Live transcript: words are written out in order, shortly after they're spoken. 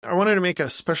wanted to make a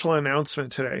special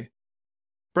announcement today.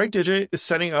 Bright Digit is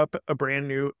setting up a brand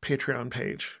new Patreon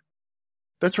page.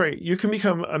 That's right, you can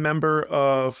become a member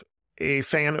of a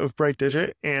fan of Bright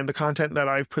Digit and the content that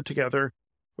I've put together,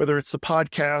 whether it's the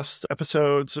podcast,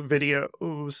 episodes,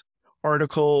 videos,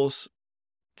 articles,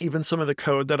 even some of the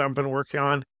code that I've been working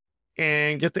on,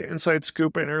 and get the inside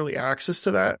scoop and early access to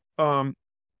that.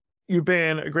 You've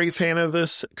been a great fan of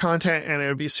this content, and it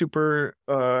would be super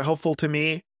helpful to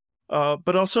me.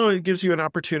 But also it gives you an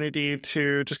opportunity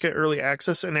to just get early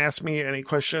access and ask me any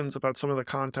questions about some of the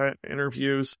content,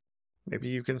 interviews. Maybe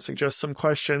you can suggest some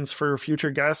questions for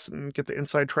future guests and get the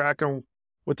inside track on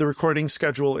what the recording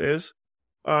schedule is.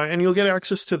 And you'll get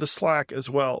access to the Slack as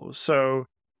well. So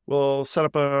we'll set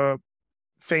up a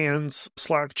fans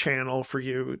Slack channel for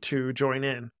you to join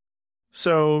in.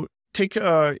 So take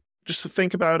just to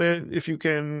think about it. If you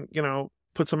can,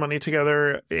 put some money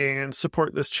together and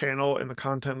support this channel and the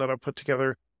content that I've put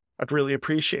together, I'd really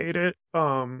appreciate it.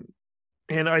 And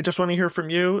I just want to hear from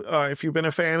you. If you've been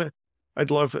a fan,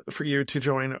 I'd love for you to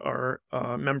join our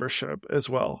membership as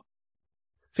well.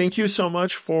 Thank you so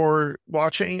much for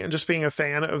watching and just being a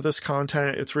fan of this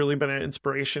content. It's really been an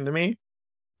inspiration to me.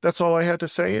 That's all I had to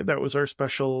say. That was our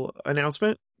special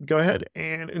announcement. Go ahead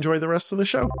and enjoy the rest of the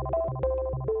show.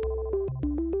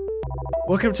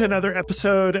 Welcome to another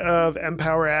episode of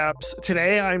Empower Apps.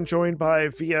 Today, I'm joined by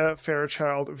Via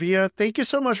Fairchild. Via, thank you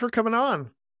so much for coming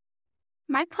on.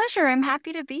 My pleasure. I'm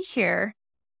happy to be here.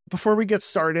 Before we get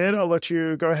started, I'll let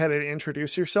you go ahead and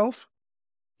introduce yourself.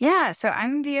 Yeah, so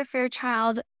I'm Via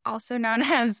Fairchild, also known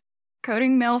as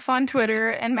Coding MILF on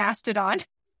Twitter and Mastodon.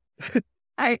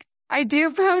 I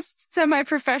do post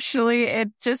semi-professionally. It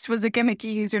just was a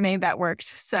gimmicky username that worked,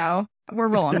 so we're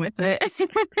rolling with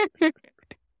it.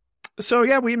 So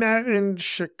yeah, we met in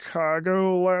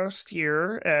Chicago last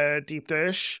year at Deep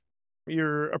Dish.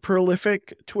 You're a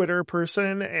prolific Twitter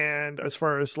person, and as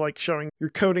far as showing your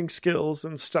coding skills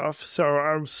and stuff. So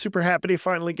I'm super happy to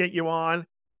finally get you on.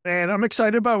 And I'm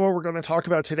excited about what we're going to talk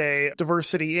about today,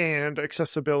 diversity and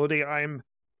accessibility. I'm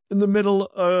in the middle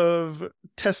of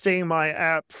testing my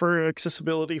app for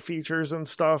accessibility features and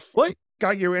stuff. What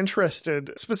got you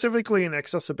interested specifically in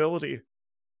accessibility?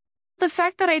 The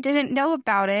fact that I didn't know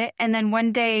about it, and then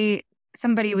one day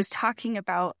somebody was talking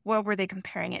about what were they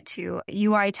comparing it to,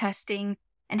 UI testing,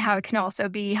 and how it can also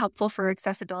be helpful for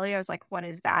accessibility. I was like, what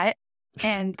is that?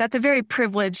 And that's a very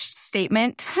privileged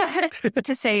statement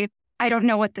to say, I don't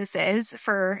know what this is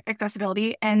for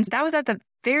accessibility. And that was at the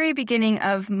very beginning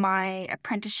of my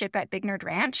apprenticeship at Big Nerd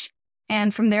Ranch.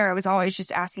 And from there, I was always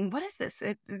just asking, what is this?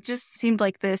 It just seemed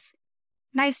like this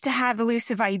nice to have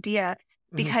elusive idea.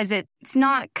 Because it's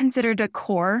not considered a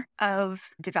core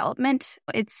of development.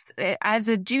 It's as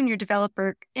a junior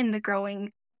developer in the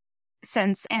growing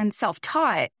sense and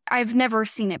self-taught, I've never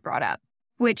seen it brought up,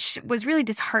 which was really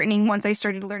disheartening once I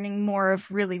started learning more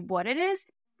of really what it is.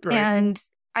 Right. And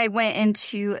I went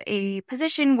into a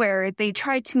position where they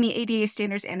tried to meet ADA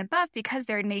standards and above because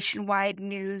they're a nationwide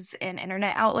news and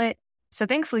internet outlet. So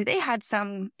thankfully, they had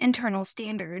some internal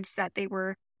standards that they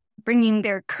were bringing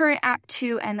their current app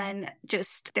to, and then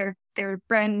just their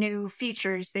brand new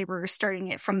features, they were starting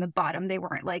it from the bottom. They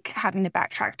weren't having to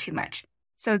backtrack too much.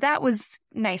 So that was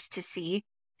nice to see.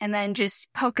 And then just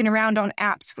poking around on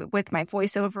apps with my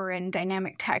voiceover and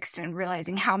dynamic text and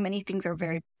realizing how many things are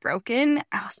very broken.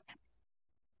 I was like,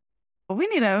 well, we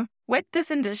need to whip this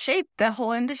into shape, the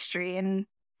whole industry, and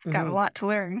got a lot to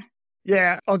learn.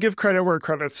 Yeah, I'll give credit where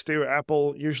credit's due.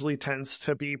 Apple usually tends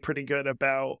to be pretty good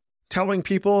about telling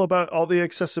people about all the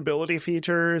accessibility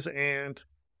features and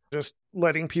just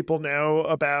letting people know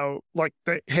about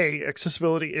that, hey,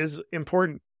 accessibility is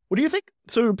important. What do you think?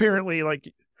 So apparently,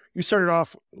 you started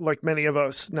off like many of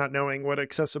us not knowing what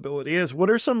accessibility is.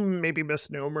 What are some maybe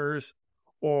misnomers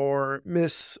or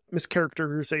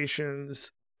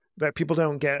mischaracterizations that people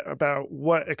don't get about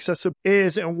what accessibility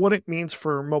is and what it means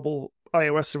for mobile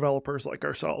iOS developers like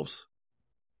ourselves?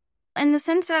 In the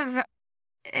sense of,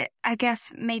 I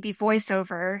guess, maybe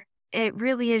voiceover, it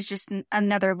really is just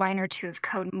another line or two of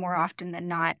code more often than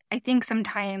not. I think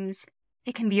sometimes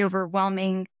it can be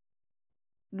overwhelming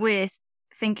with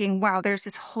thinking, wow, there's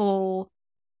this whole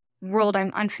world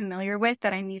I'm unfamiliar with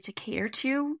that I need to cater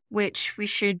to, which we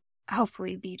should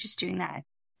hopefully be just doing that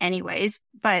anyways.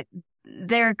 But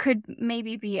there could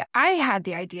maybe be, I had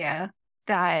the idea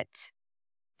that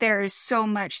there's so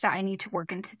much that I need to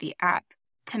work into the app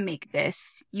to make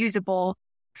this usable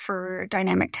for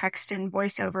dynamic text and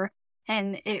voiceover.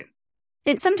 And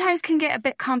it sometimes can get a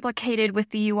bit complicated with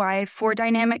the UI for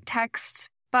dynamic text,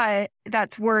 but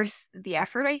that's worth the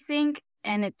effort, I think.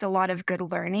 And it's a lot of good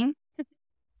learning.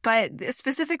 But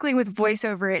specifically with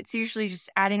VoiceOver, it's usually just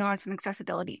adding on some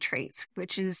accessibility traits,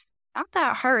 which is not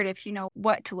that hard if you know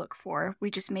what to look for. We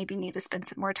just maybe need to spend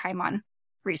some more time on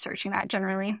researching that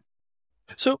generally.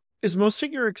 So is most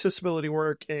of your accessibility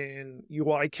work in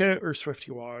UI kit or Swift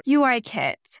UI? UI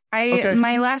kit. Okay.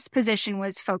 My last position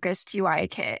was focused UI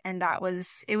kit, and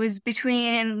it was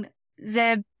between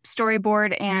Zeb,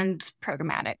 storyboard, and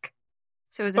programmatic.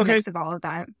 So it was a mix of all of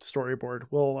that. Storyboard.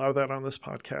 We'll allow that on this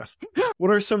podcast.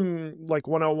 What are some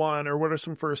 101 or what are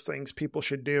some first things people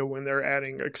should do when they're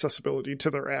adding accessibility to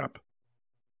their app?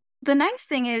 The nice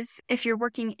thing is if you're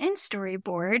working in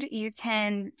storyboard, you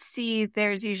can see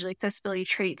there's usually accessibility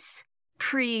traits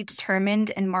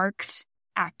predetermined and marked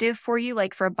active for you,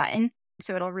 like for a button.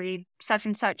 So it'll read such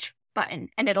and such button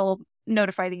and it'll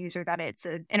notify the user that it's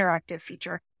an interactive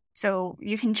feature. So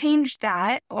you can change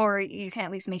that, or you can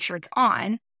at least make sure it's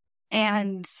on.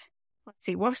 And let's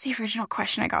see, what was the original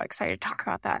question? I got excited to talk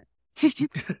about that.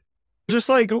 Just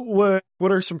what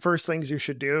are some first things you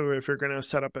should do if you're going to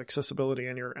set up accessibility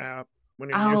in your app when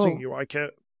you're using UI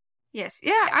kit? Yes.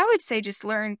 Yeah, I would say just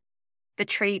learn the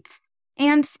traits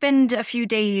and spend a few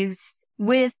days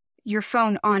with your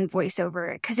phone on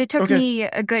VoiceOver, because it took me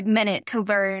a good minute to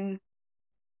learn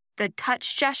the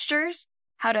touch gestures,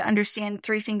 how to understand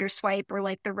 3-finger swipe or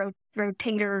the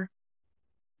rotator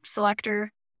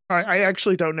selector. I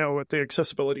actually don't know what the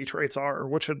accessibility traits are.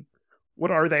 What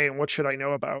are they and what should I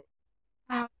know about?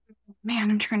 Man,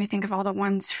 I'm trying to think of all the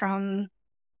ones from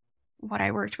what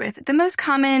I worked with. The most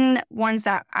common ones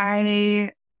that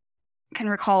I can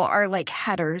recall are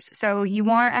headers. So you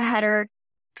want a header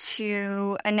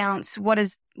to announce what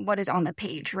is on the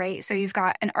page, right? So you've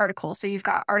got an article. So you've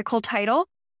got article title,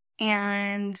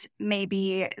 and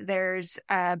maybe there's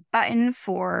a button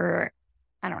for,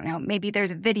 I don't know, maybe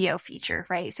there's a video feature,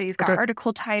 right? So you've got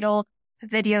article title,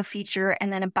 video feature,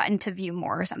 and then a button to view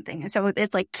more or something. And so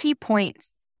it's key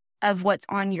points of what's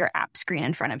on your app screen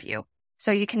in front of you.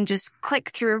 So you can just click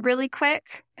through really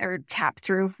quick or tap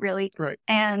through really. Right.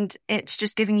 And it's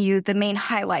just giving you the main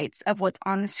highlights of what's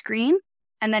on the screen.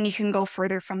 And then you can go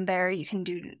further from there. You can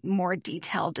do more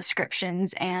detailed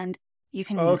descriptions, and you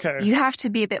can, you have to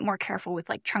be a bit more careful with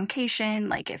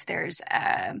truncation. If there's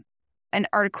an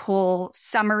article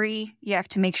summary, you have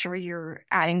to make sure you're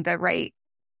adding the right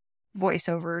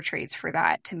VoiceOver traits for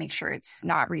that to make sure it's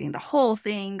not reading the whole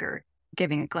thing or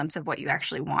giving a glimpse of what you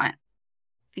actually want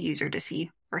the user to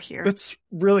see or hear. That's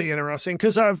really interesting,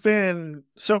 because I've been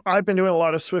doing a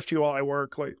lot of Swift UI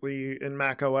work lately in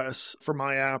Mac OS for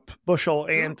my app Bushel,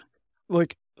 and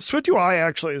Swift UI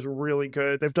actually is really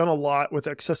good. They've done a lot with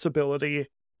accessibility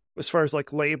as far as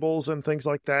labels and things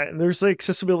like that. And there's the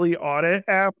accessibility audit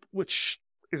app, which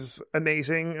is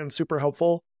amazing and super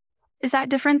helpful. Is that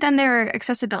different than their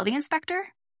accessibility inspector?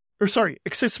 Or sorry,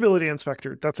 accessibility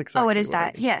inspector. That's exactly. Oh, it is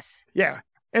that. Yes. Yeah.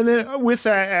 And then with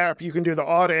that app, you can do the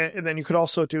audit, and then you could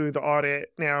also do the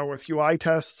audit now with UI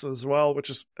tests as well, which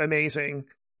is amazing.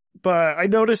 But I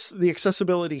noticed the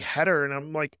accessibility header, and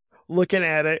I'm looking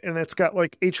at it, and it's got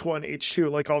H1,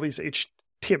 H2, all these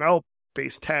HTML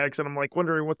based tags, and I'm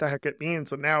wondering what the heck it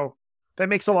means. And now that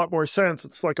makes a lot more sense.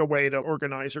 It's a way to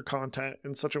organize your content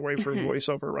in such a way for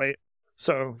VoiceOver, right?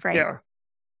 So, yeah.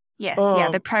 Yes,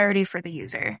 the priority for the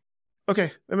user.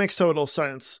 Okay, that makes total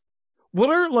sense. What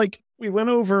are, we went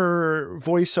over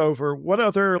VoiceOver. What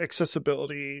other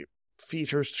accessibility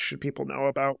features should people know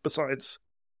about besides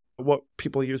what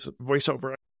people use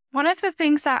VoiceOver? One of the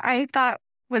things that I thought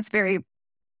was very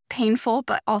painful,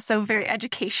 but also very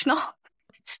educational,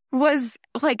 was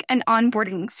an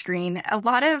onboarding screen. A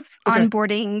lot of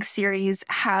onboarding series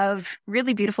have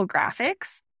really beautiful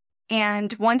graphics.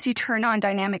 And once you turn on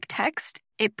dynamic text,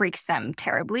 it breaks them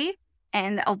terribly.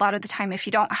 And a lot of the time, if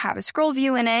you don't have a scroll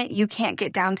view in it, you can't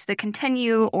get down to the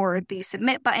continue or the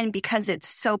submit button because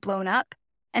it's so blown up.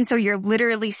 And so you're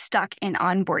literally stuck in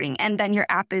onboarding, and then your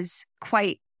app is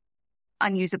quite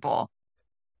unusable.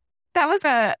 That was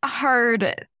a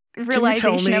hard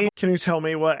realization. Can you tell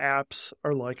me what apps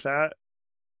are like that?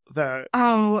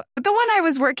 Oh, the one I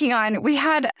was working on, we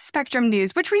had Spectrum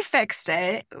News, which we fixed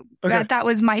it. That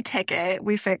was my ticket.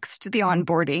 We fixed the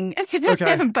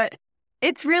onboarding. But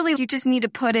it's really, you just need to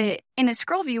put it in a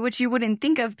scroll view, which you wouldn't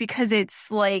think of because it's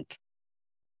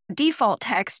default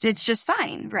text. It's just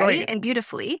fine, right? And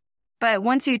beautifully. But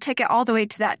once you tick it all the way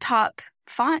to that top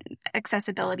font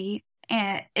accessibility,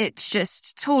 and it's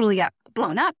just totally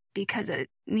blown up because it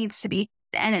needs to be.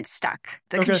 And it's stuck.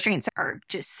 The constraints are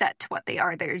just set to what they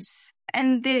are.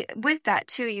 With that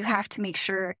too, you have to make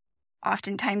sure,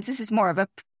 oftentimes, this is more of a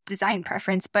design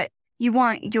preference, but you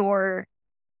want your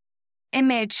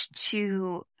image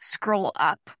to scroll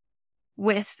up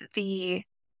with the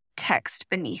text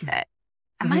beneath it.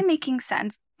 Am I making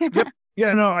sense? Yep.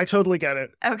 Yeah, no, I totally get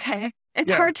it. Okay.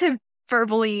 It's hard to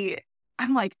verbally,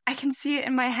 I'm like, I can see it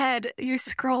in my head. You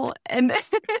scroll and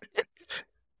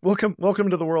Welcome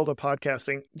to the world of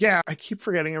podcasting. Yeah, I keep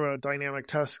forgetting about dynamic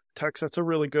text. That's a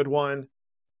really good one.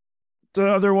 The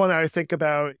other one I think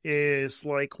about is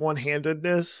like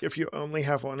one-handedness, if you only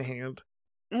have one hand.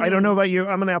 I don't know about you.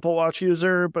 I'm an Apple Watch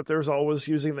user, but there's always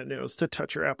using the nose to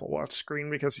touch your Apple Watch screen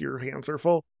because your hands are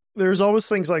full. There's always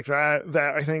things like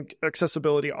that I think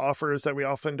accessibility offers that we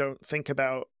often don't think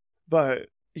about. But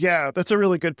yeah, that's a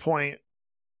really good point.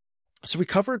 So we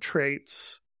covered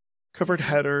traits, covered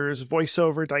headers,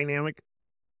 voiceover, dynamic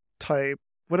type.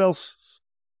 What else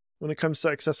when it comes to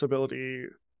accessibility?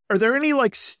 Are there any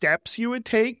like steps you would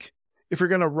take if you're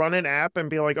going to run an app and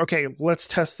be like, okay, let's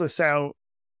test this out?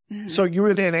 So you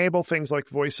would enable things like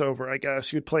voiceover, I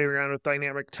guess. You'd play around with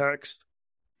dynamic text.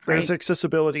 There's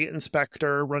accessibility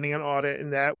inspector, running an audit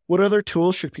and that. What other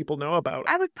tools should people know about?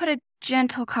 I would put a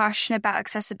gentle caution about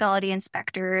accessibility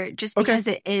inspector just because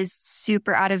it is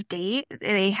super out of date.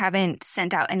 They haven't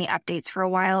sent out any updates for a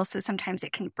while, so sometimes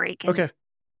it can break. And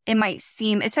it might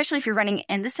seem, especially if you're running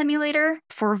in the simulator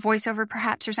for voiceover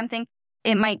perhaps or something,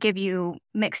 it might give you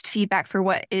mixed feedback for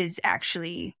what is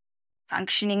actually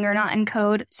functioning or not in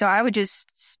code. So I would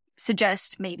just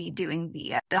suggest maybe doing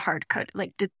the hard code,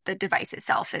 like the device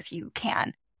itself, if you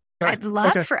can. I'd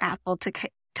love for Apple to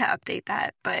update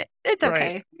that, but it's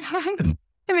okay. It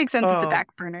makes sense as a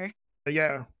back burner.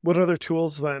 Yeah. What other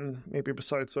tools then, maybe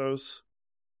besides those?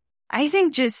 I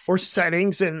think just... Or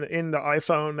settings in the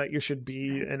iPhone that you should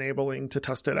be enabling to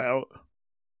test it out?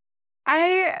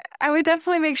 I would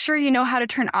definitely make sure you know how to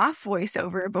turn off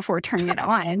voiceover before turning it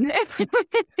on.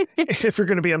 If you're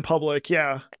going to be in public,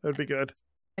 yeah, that'd be good.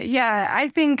 Yeah, I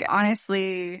think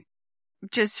honestly,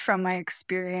 just from my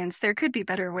experience, there could be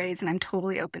better ways and I'm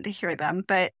totally open to hear them.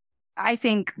 But I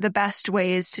think the best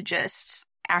way is to just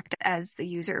act as the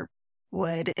user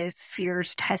would if you're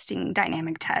testing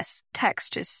dynamic text,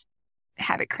 just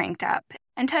have it cranked up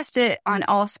and test it on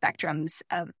all spectrums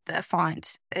of the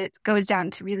font. It goes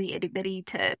down to really itty bitty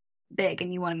to big,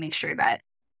 and you want to make sure that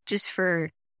just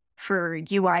for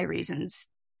UI reasons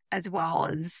as well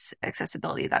as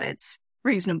accessibility that it's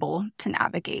reasonable to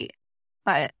navigate.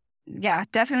 But yeah,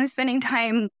 definitely spending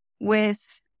time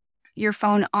with your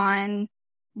phone on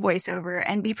voiceover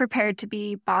and be prepared to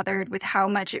be bothered with how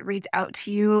much it reads out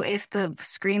to you if the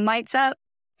screen lights up.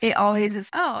 It always is,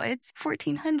 it's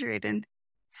 1400 and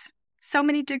it's so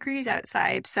many degrees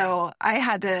outside. So I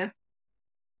had to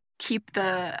keep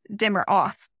the dimmer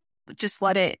off, just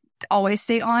let it always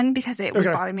stay on because it would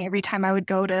bother me every time I would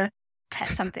go to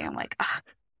test something. I'm like,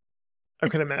 I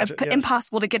can imagine.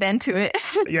 Impossible to get into it.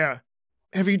 Yeah.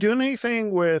 Have you done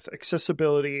anything with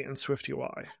accessibility in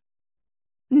SwiftUI?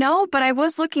 No, but I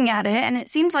was looking at it and it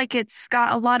seems like it's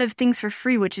got a lot of things for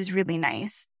free, which is really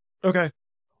nice. Okay.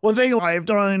 One thing I've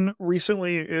done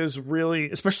recently is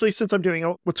really, especially since I'm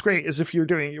doing, what's great is if you're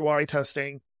doing UI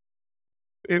testing,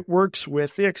 it works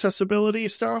with the accessibility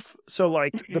stuff. So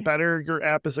like the better your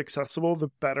app is accessible, the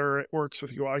better it works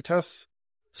with UI tests.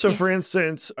 So for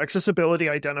instance, accessibility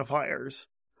identifiers,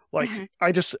 like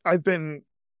I've been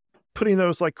putting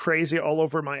those like crazy all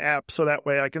over my app. So that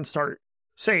way I can start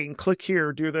saying, click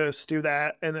here, do this, do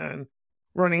that. And then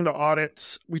running the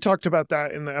audits. We talked about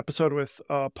that in the episode with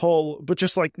Paul, but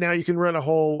just like now you can run a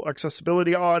whole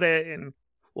accessibility audit and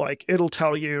like it'll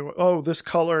tell you, oh, this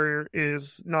color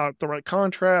is not the right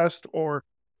contrast, or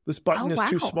this button is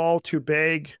too small, too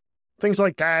big, things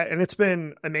like that. And it's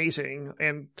been amazing.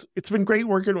 And it's been great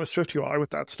working with SwiftUI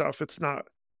with that stuff.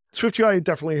 SwiftUI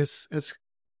definitely has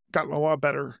gotten a lot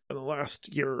better in the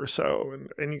last year or so,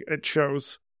 and it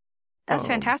shows. That's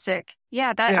fantastic.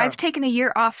 Yeah, I've taken a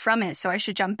year off from it, so I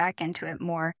should jump back into it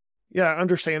more. Yeah,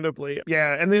 understandably.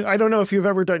 Yeah, and I don't know if you've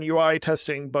ever done UI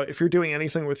testing, but if you're doing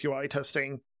anything with UI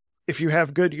testing, if you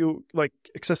have good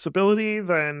accessibility,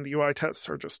 then the UI tests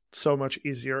are just so much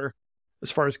easier as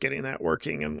far as getting that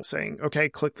working and saying, okay,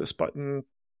 click this button,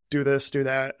 do this, do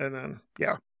that, and then,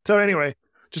 yeah. So anyway,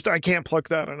 I can't plug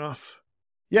that enough.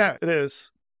 Yeah, it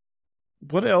is.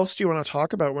 What else do you want to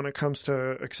talk about when it comes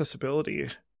to accessibility?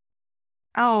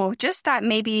 Oh, just that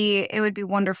maybe it would be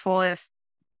wonderful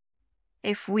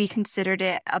if we considered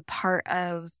it a part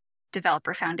of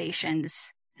developer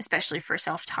foundations, especially for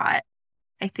self-taught.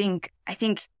 I think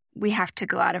we have to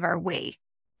go out of our way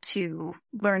to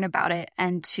learn about it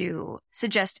and to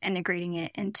suggest integrating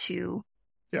it into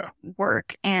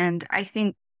work. And I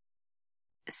think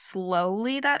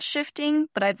slowly that's shifting,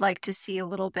 but I'd like to see a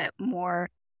little bit more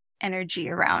energy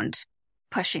around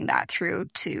pushing that through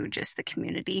to just the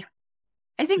community.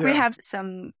 I think we have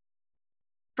some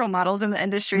role models in the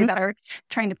industry Mhm. that are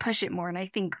trying to push it more. And I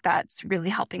think that's really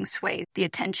helping sway the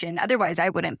attention. Otherwise, I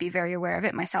wouldn't be very aware of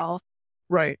it myself.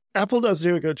 Right. Apple does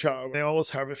do a good job. They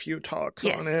always have a few talks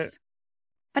on it. Yes.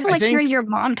 But I I like hearing think your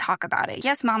mom talk about it.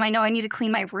 Yes, Mom, I know I need to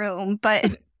clean my room,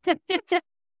 but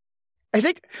I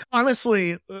think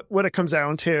honestly, what it comes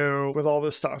down to with all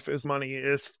this stuff is money.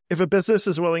 Is if a business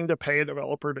is willing to pay a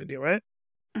developer to do it,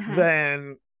 Mhm.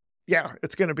 then yeah,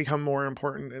 it's going to become more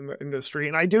important in the industry.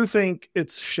 And I do think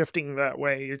it's shifting that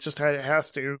way. It just it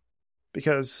has to,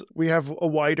 because we have a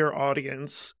wider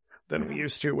audience than we Mhm.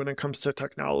 used to when it comes to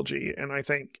technology. And I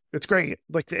think it's great.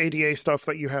 Like the ADA stuff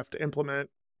that you have to implement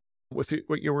with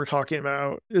what you were talking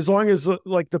about, as long as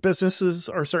like the businesses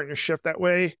are starting to shift that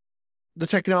way, the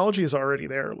technology is already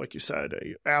there. Like you said,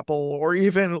 Apple, or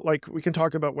even like we can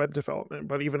talk about web development,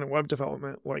 but even in web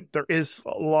development, like there is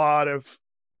a lot of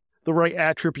the right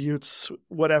attributes,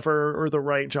 whatever, or the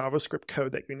right JavaScript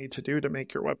code that you need to do to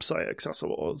make your website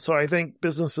accessible. So I think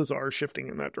businesses are shifting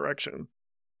in that direction.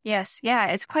 Yes. Yeah.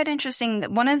 It's quite interesting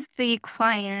that one of the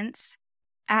clients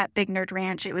at Big Nerd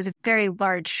Ranch, it was a very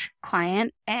large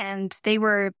client, and they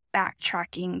were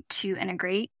backtracking to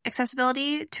integrate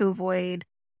accessibility to avoid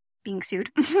being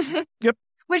sued. Yep.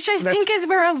 Which I think is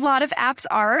where a lot of apps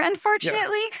are,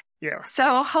 unfortunately. Yeah.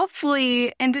 So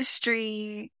hopefully the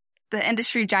industry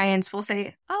giants will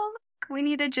say, oh, look, we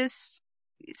need to just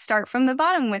start from the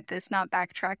bottom with this, not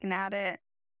backtracking at it.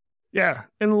 Yeah.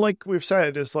 And like we've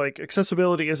said, is like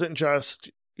accessibility isn't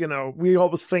just, we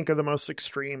always think of the most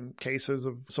extreme cases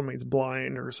of somebody's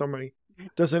blind or somebody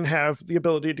doesn't have the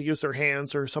ability to use their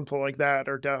hands or something like that,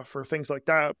 or deaf or things like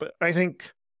that. But I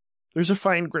think there's a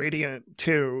fine gradient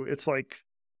too. It's like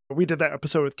we did that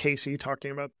episode with Casey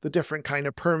talking about the different kind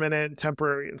of permanent,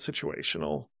 temporary, and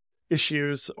situational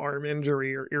issues, arm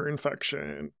injury or ear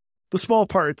infection. The small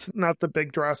parts, not the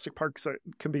big drastic parts that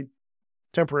can be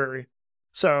temporary.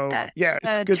 So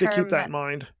it's good to keep that in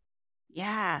mind.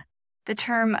 Yeah. The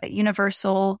term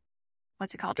universal,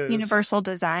 what's it called? Universal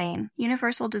design.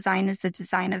 Universal design is the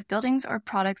design of buildings or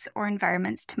products or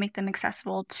environments to make them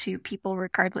accessible to people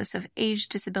regardless of age,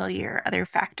 disability, or other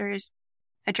factors.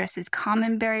 Addresses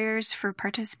common barriers for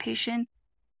participation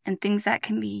and things that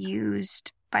can be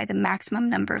used by the maximum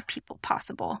number of people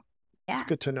possible. Yeah. It's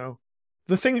good to know.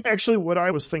 The thing, actually, what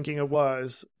I was thinking of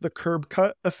was the curb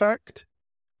cut effect,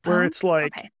 where it's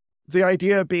like the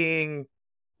idea being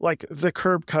like the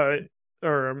curb cut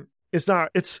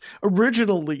it's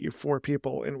originally for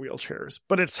people in wheelchairs,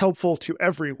 but it's helpful to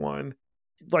everyone.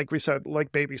 Like we said,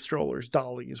 like baby strollers,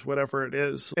 dollies, whatever it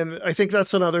is. And I think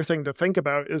that's another thing to think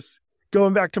about is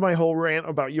going back to my whole rant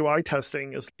about UI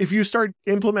testing is if you start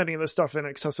implementing this stuff in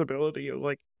accessibility,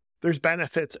 like there's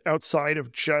benefits outside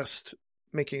of just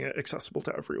making it accessible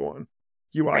to everyone.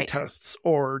 UI tests,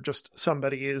 or just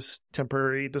somebody is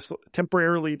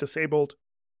temporarily disabled,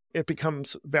 it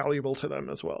becomes valuable to them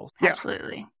as well.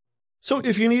 Absolutely. Yeah. So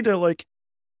if you need to,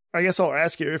 I guess I'll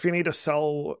ask you, if you need to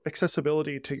sell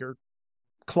accessibility to your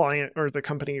client or the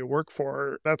company you work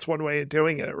for, that's one way of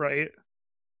doing it, right?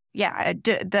 Yeah.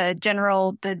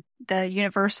 The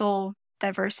universal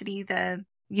diversity, the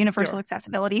universal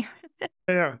accessibility.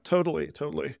 Yeah, totally.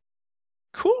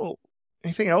 Cool.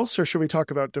 Anything else, or should we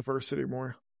talk about diversity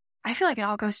more? I feel like it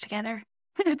all goes together.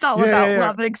 It's all about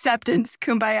love and acceptance.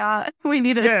 Kumbaya. We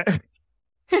need it. Yeah.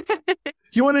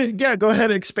 You want to, go ahead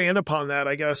and expand upon that,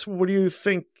 I guess. What do you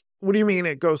think? What do you mean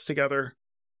it goes together?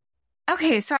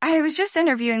 Okay, so I was just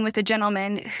interviewing with a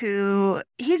gentleman who,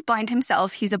 he's blind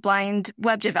himself. He's a blind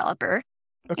web developer.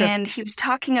 Okay. And he was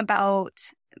talking about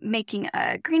making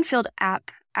a Greenfield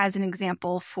app as an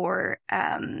example for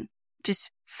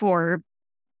just for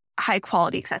high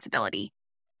quality accessibility.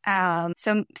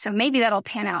 So maybe that'll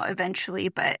pan out eventually,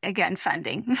 but again,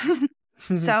 funding.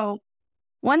 So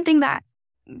one thing that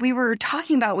we were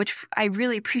talking about, which I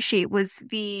really appreciate, was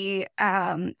the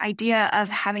idea of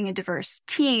having a diverse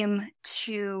team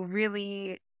to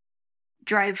really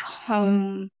drive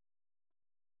home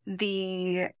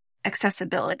the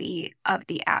accessibility of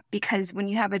the app. Because when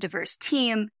you have a diverse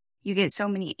team, you get so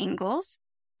many angles.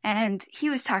 And he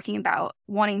was talking about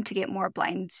wanting to get more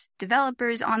blind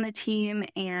developers on the team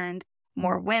and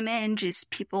more women, just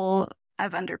people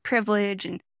of underprivilege.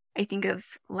 And I think of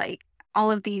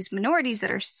all of these minorities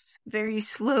that are very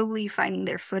slowly finding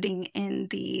their footing in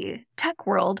the tech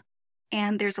world.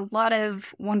 And there's a lot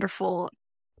of wonderful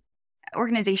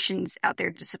organizations out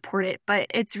there to support it. But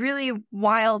it's really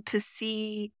wild to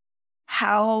see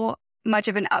how much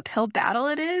of an uphill battle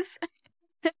it is.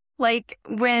 Like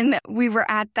when we were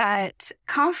at that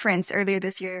conference earlier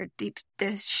this year, the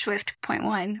Swift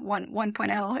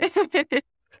 1.0,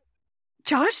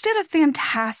 Josh did a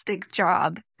fantastic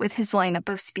job with his lineup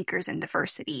of speakers and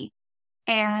diversity.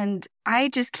 And I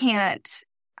just can't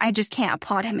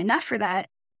applaud him enough for that.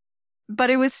 But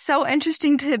it was so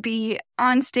interesting to be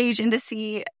on stage and to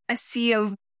see a sea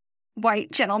of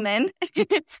white gentlemen,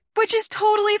 which is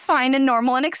totally fine and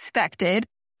normal and expected.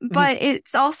 But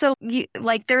it's also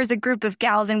like there's a group of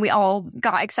gals and we all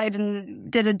got excited and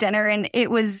did a dinner. And it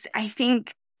was, I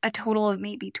think, a total of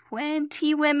maybe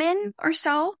 20 women or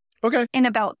so. Okay. And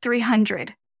about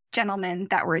 300 gentlemen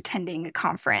that were attending a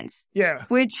conference. Yeah.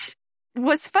 Which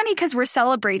was funny because we're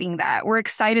celebrating that. We're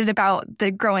excited about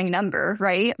the growing number,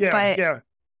 right? Yeah. But yeah.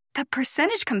 the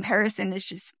percentage comparison is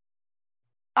just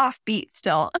offbeat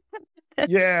still.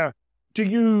 Yeah.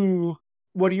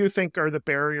 What do you think are the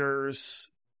barriers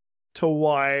to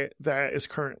why that is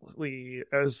currently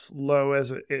as low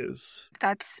as it is?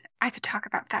 I could talk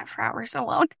about that for hours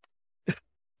alone.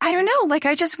 I don't know. Like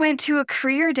I just went to a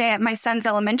career day at my son's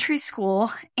elementary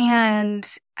school and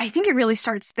I think it really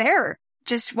starts there.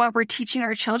 Just what we're teaching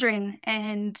our children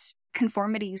and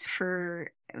conformities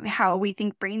for how we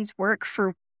think brains work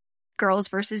for girls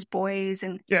versus boys.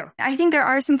 And yeah. I think there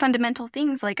are some fundamental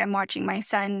things like I'm watching my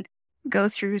son go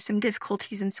through some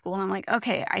difficulties in school. And I'm like,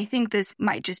 okay, I think this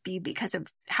might just be because of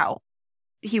how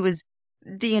he was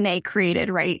DNA created,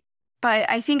 right? But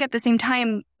I think at the same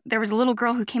time, there was a little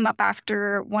girl who came up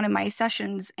after one of my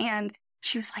sessions and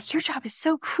she was like, your job is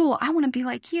so cool. I want to be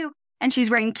like you. And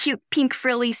she's wearing cute pink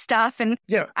frilly stuff. And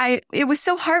yeah, it was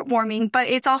so heartwarming, but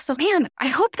it's also, man, I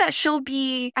hope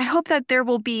that there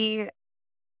will be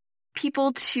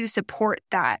people to support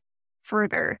that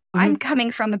further. I'm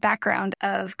coming from a background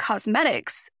of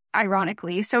cosmetics,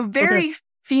 ironically. So very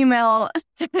female.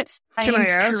 Can I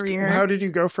ask, career. How did you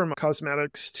go from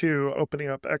cosmetics to opening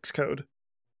up Xcode?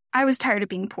 I was tired of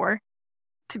being poor,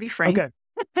 to be frank.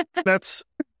 Okay. That's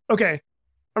okay.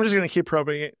 I'm just going to keep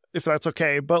probing it if that's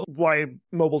okay. But why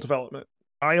mobile development?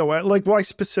 iOS? Like why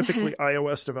specifically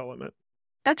iOS development?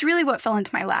 That's really what fell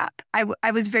into my lap.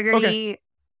 I was very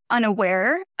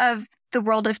unaware of the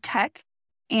world of tech.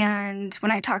 And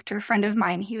when I talked to a friend of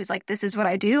mine, he was like, this is what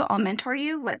I do. I'll mentor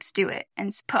you. Let's do it.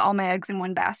 And put all my eggs in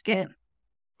one basket.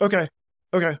 Okay.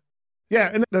 Yeah.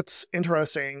 And that's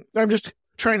interesting. I'm just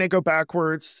trying to go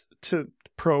backwards to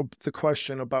probe the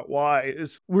question about why.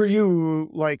 Were you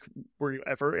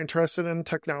ever interested in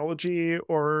technology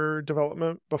or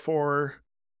development before?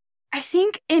 I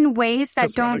think in ways that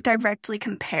Cosmetics. don't directly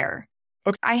compare.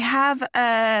 Okay. I have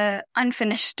a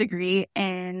unfinished degree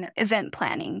in event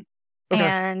planning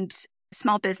and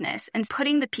small business, and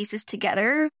putting the pieces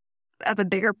together of a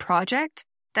bigger project,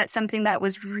 that's something that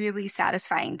was really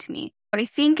satisfying to me. I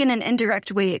think in an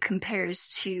indirect way, it compares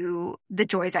to the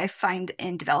joys I find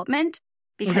in development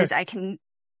because I can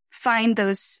find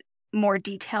those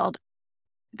detailed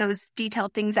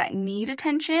things that need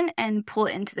attention and pull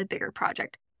it into the bigger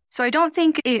project. So I don't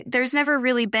think there's never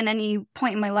really been any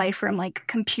point in my life where I'm like,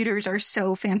 computers are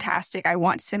so fantastic. I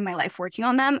want to spend my life working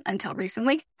on them until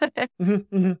recently.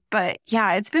 But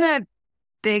yeah, it's been a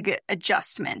big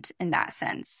adjustment in that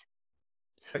sense.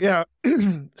 Yeah.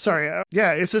 Sorry.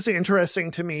 Yeah. It's just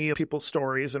interesting to me, people's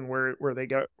stories and where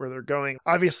they're going.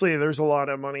 Obviously, there's a lot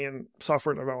of money in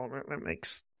software development. That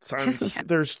makes sense.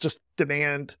 There's just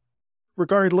demand.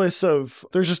 Regardless of,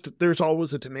 there's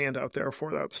always a demand out there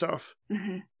for that stuff.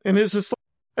 And it's just,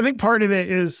 I think part of it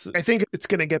is, I think it's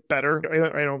going to get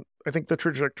better. I think the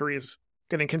trajectory is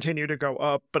going to continue to go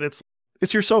up, but it's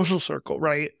your social circle,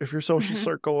 right? If your social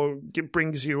circle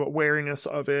brings you awareness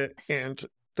of it and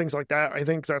things like that, I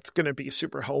think that's going to be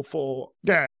super helpful.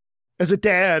 Yeah. As a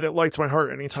dad, it lights my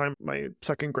heart anytime my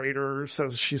second grader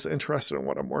says she's interested in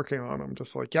what I'm working on. I'm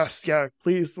just like, yes, yeah,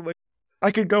 please. Like, I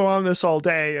could go on this all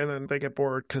day and then they get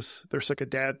bored because they're sick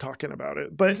of dad talking about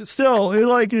it. But still,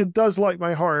 it does light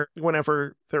my heart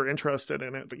whenever they're interested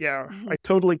in it. But yeah, I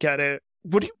totally get it.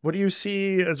 What do you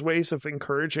see as ways of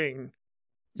encouraging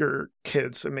your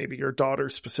kids and maybe your daughter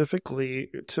specifically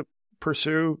to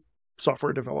pursue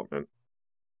software development?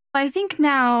 I think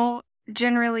now,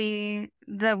 generally,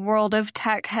 the world of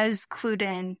tech has clued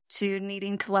in to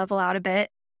needing to level out a bit.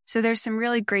 So there's some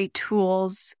really great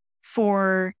tools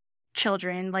for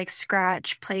children, like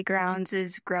Scratch Playgrounds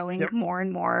is growing more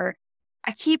and more.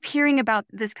 I keep hearing about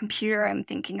this computer I'm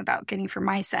thinking about getting for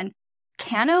my son,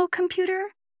 Kano computer.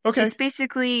 Okay. It's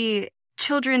basically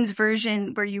children's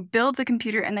version where you build the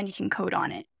computer and then you can code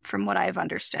on it, from what I've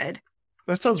understood.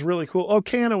 That sounds really cool. Oh,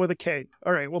 Kano with a K.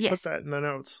 All right, we'll put that in the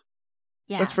notes.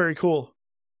 Yeah. That's very cool.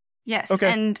 Yes.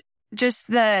 Okay. And just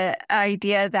the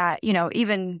idea that,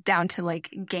 even down to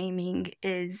like gaming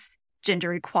is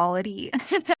gender equality.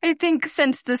 I think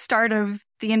since the start of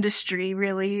the industry,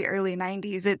 really, early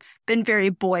 90s, it's been very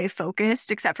boy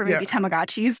focused, except for maybe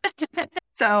Tamagotchis.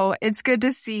 So it's good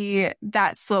to see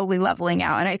that slowly leveling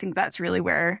out. And I think that's really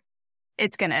where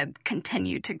it's going to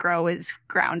continue to grow, is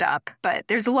ground up. But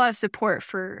there's a lot of support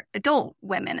for adult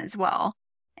women as well.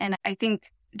 And I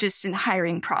think just in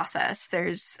hiring process,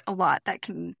 there's a lot that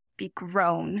can be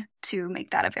grown to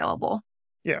make that available.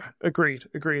 Yeah, agreed.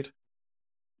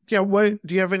 Yeah, what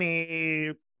do you have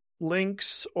any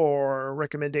links or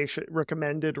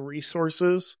recommended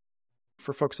resources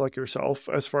for folks like yourself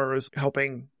as far as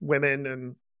helping women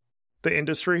in the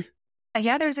industry?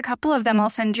 Yeah, there's a couple of them I'll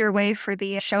send your way for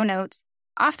the show notes.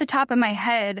 Off the top of my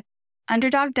head,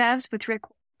 Underdog Devs with Rick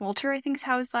Wolter, I think is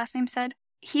how his last name said.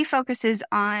 He focuses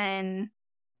on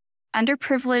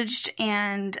underprivileged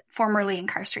and formerly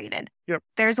incarcerated. Yep.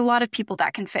 There's a lot of people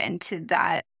that can fit into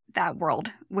that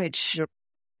world, which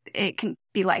it can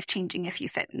be life-changing if you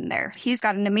fit in there. He's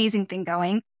got an amazing thing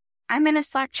going. I'm in a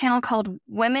Slack channel called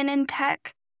Women in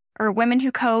Tech, or Women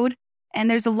Who Code, and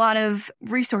there's a lot of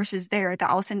resources there that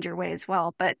I'll send your way as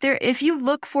well. But there, if you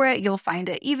look for it, you'll find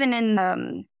it. Even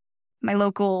in my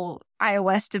local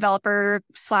iOS developer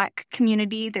Slack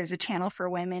community, there's a channel for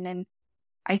women, and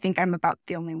I think I'm about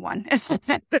the only one.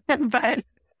 But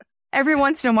every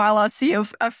once in a while, I'll see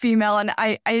a female, and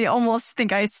I almost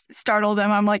think I startle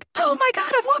them. I'm like, oh my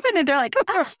God, a woman. And they're like,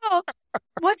 oh,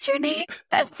 what's your name?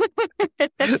 But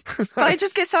I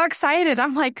just get so excited.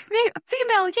 I'm like,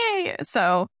 female, yay.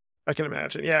 So I can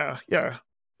imagine. Yeah.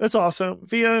 That's awesome.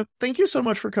 Via, thank you so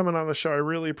much for coming on the show. I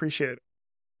really appreciate it.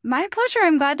 My pleasure.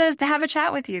 I'm glad to have a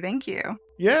chat with you. Thank you.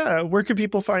 Yeah. Where can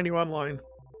people find you online?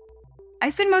 I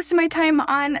spend most of my time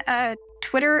on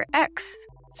Twitter X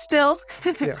still.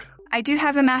 Yeah. I do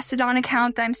have a Mastodon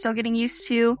account that I'm still getting used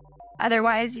to.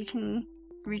 Otherwise, you can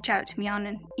reach out to me on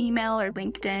an email or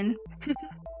LinkedIn.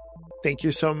 Thank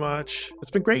you so much. It's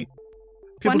been great.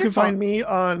 People Wonderful. can find me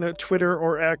on Twitter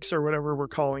or X or whatever we're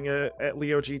calling it at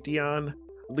Leo G. Dion.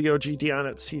 Leo G. Dion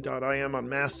at c.im on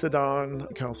Mastodon. You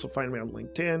can also find me on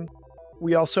LinkedIn.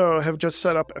 We also have just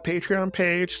set up a Patreon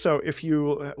page. So if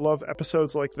you love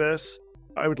episodes like this,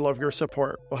 I would love your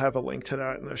support. We'll have a link to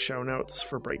that in the show notes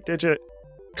for Break Digit.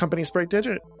 Companies Break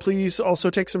Digit. Please also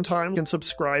take some time and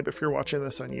subscribe if you're watching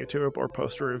this on YouTube, or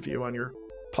post a review on your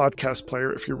podcast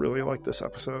player if you really like this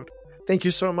episode. Thank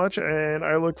you so much, and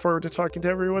I look forward to talking to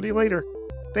everybody later.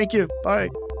 Thank you. Bye.